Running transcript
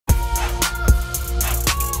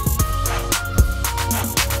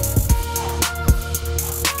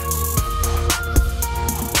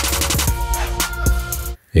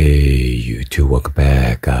Hey YouTube, welcome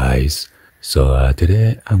back guys. So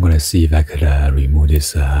today I'm gonna see if I could remove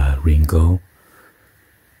this wrinkle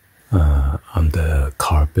on the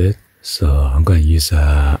carpet. So I'm gonna use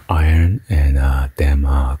iron and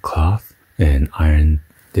damp cloth and iron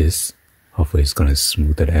this. Hopefully it's gonna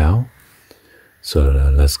smooth it out. So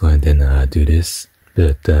let's go ahead and do this.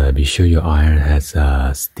 But be sure your iron has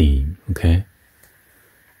steam, okay?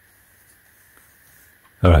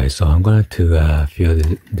 Alright, so I'm going to fill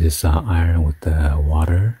this iron with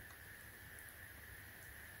water.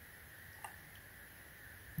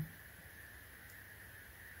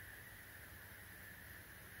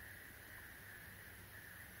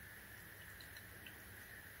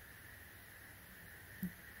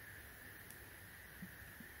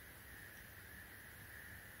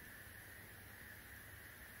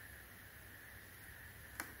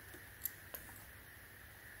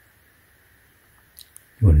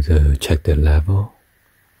 You want to check the level.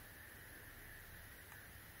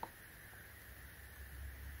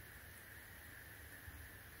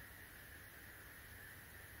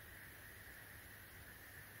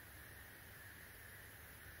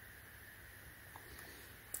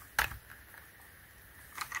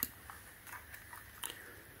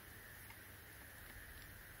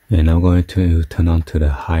 And I'm going to turn on to the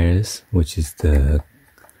highest, which is the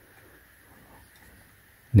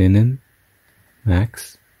linen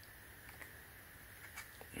max.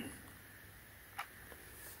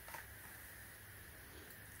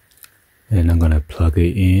 And I'm going to plug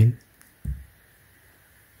it in.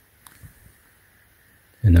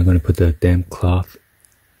 And I'm going to put the damp cloth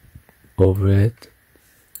over it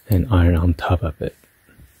and iron on top of it.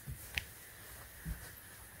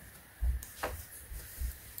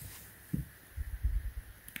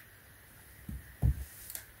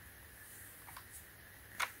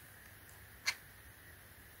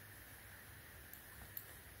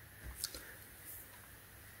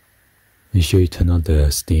 Make sure you turn on the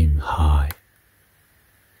steam high.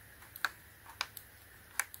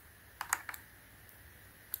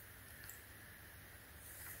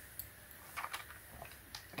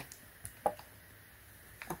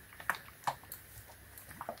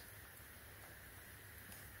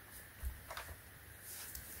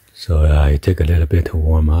 So it took a little bit to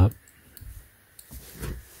warm up.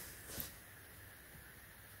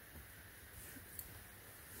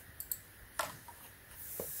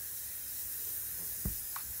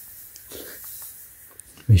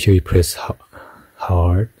 Make sure you press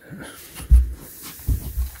hard.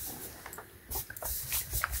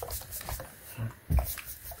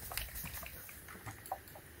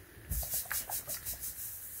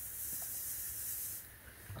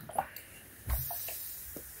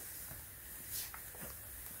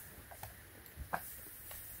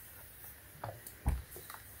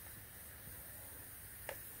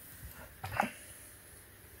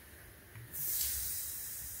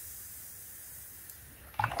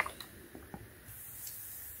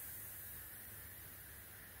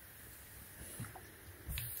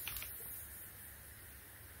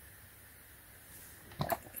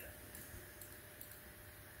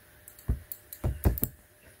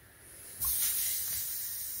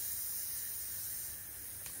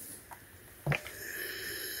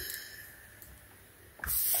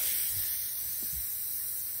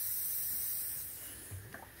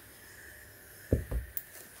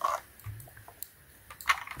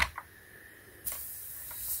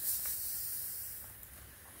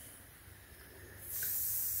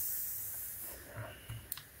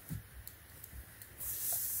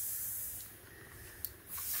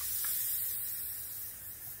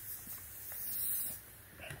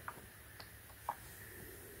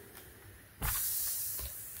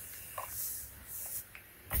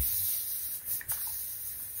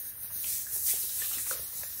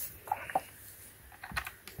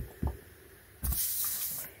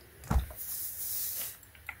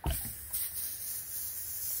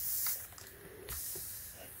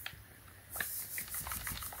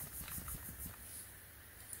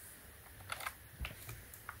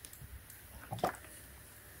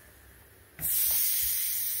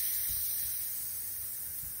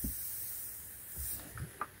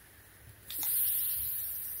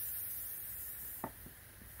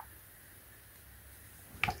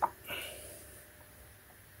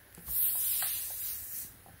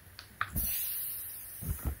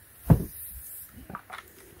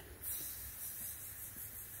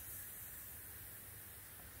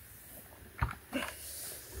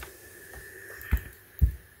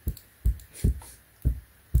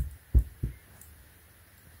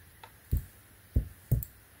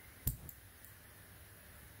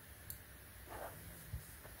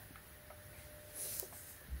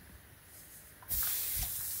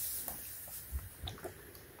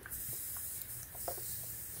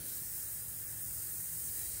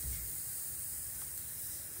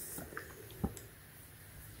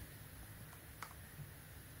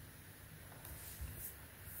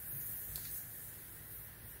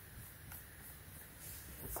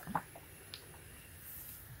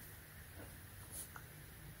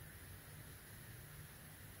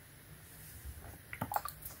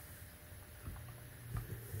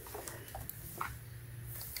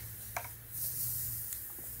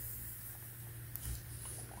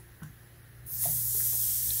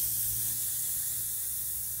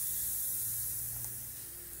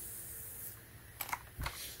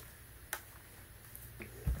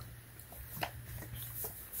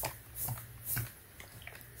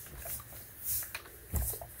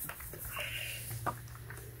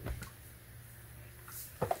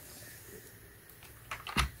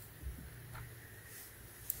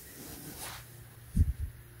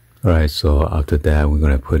 Alright, so after that, we're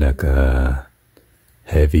gonna put like a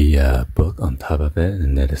heavy book on top of it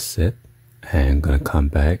and let it sit. And I'm gonna come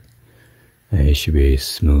back and it should be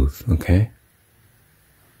smooth, okay?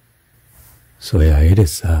 So yeah, it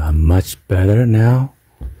is much better now.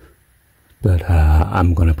 But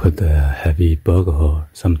I'm gonna put the heavy book or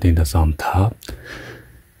something that's on top.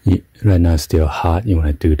 Right now it's still hot, you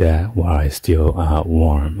wanna do that while it's still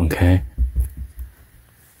warm, okay?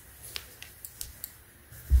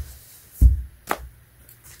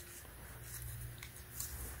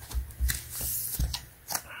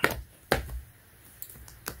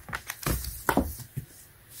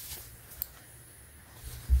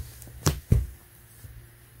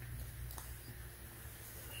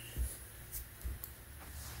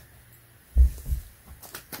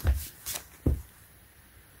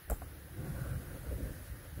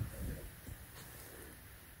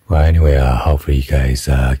 Well, anyway, hopefully you guys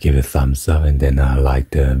give it a thumbs up and then like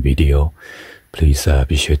the video. Please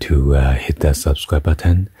be sure to hit that subscribe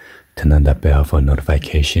button, turn on that bell for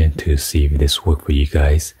notification to see if this worked for you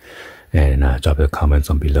guys, and drop the comments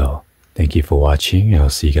on below. Thank you for watching, and I'll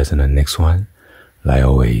see you guys in the next one. Like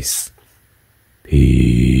always,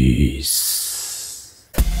 peace.